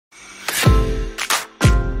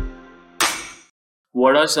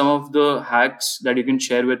what are some of the hacks that you can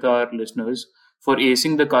share with our listeners for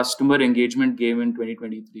acing the customer engagement game in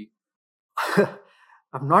 2023?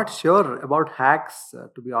 I'm not sure about hacks,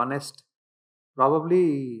 to be honest.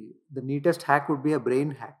 Probably the neatest hack would be a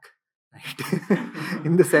brain hack, right?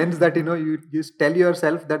 In the sense that you just tell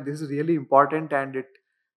yourself that this is really important and it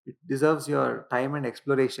deserves your time and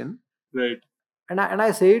exploration. Right. And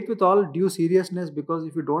I say it with all due seriousness, because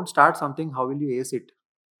if you don't start something, how will you ace it?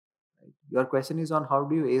 Right? Your question is on how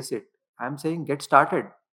do you ace it. I'm saying get started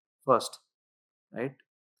first, right?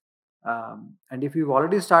 And if you've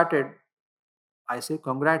already started, I say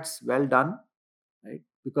congrats, well done, right?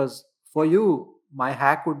 Because for you, my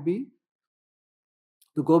hack would be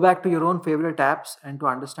to go back to your own favorite apps and to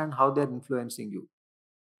understand how they're influencing you,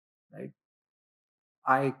 right?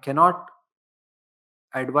 I cannot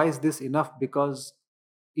advise this enough, because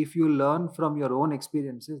if you learn from your own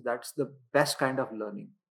experiences, that's the best kind of learning,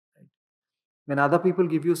 right? When other people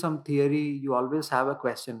give you some theory, you always have a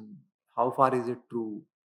question: how far is it true?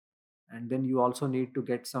 And then you also need to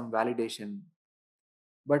get some validation.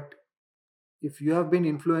 But if you have been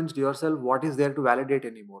influenced yourself, what is there to validate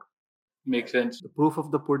anymore? Makes sense. The proof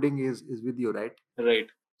of the pudding is with you, right? Right.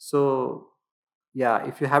 So yeah,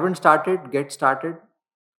 if you haven't started, get started.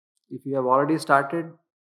 If you have already started,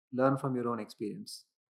 learn from your own experience.